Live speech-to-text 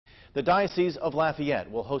The Diocese of Lafayette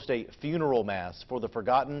will host a funeral mass for the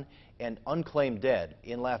forgotten and unclaimed dead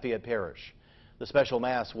in Lafayette Parish. The special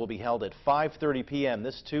mass will be held at 5:30 p.m.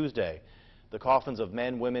 this Tuesday. The coffins of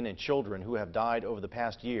men, women, and children who have died over the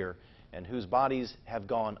past year and whose bodies have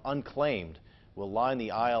gone unclaimed will line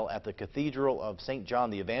the aisle at the Cathedral of St. John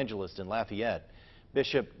the Evangelist in Lafayette.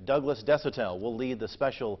 Bishop Douglas Desautels will lead the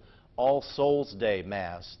special All Souls Day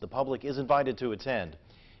Mass. The public is invited to attend.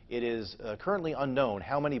 It is currently unknown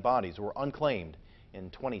how many bodies were unclaimed in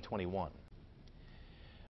 2021.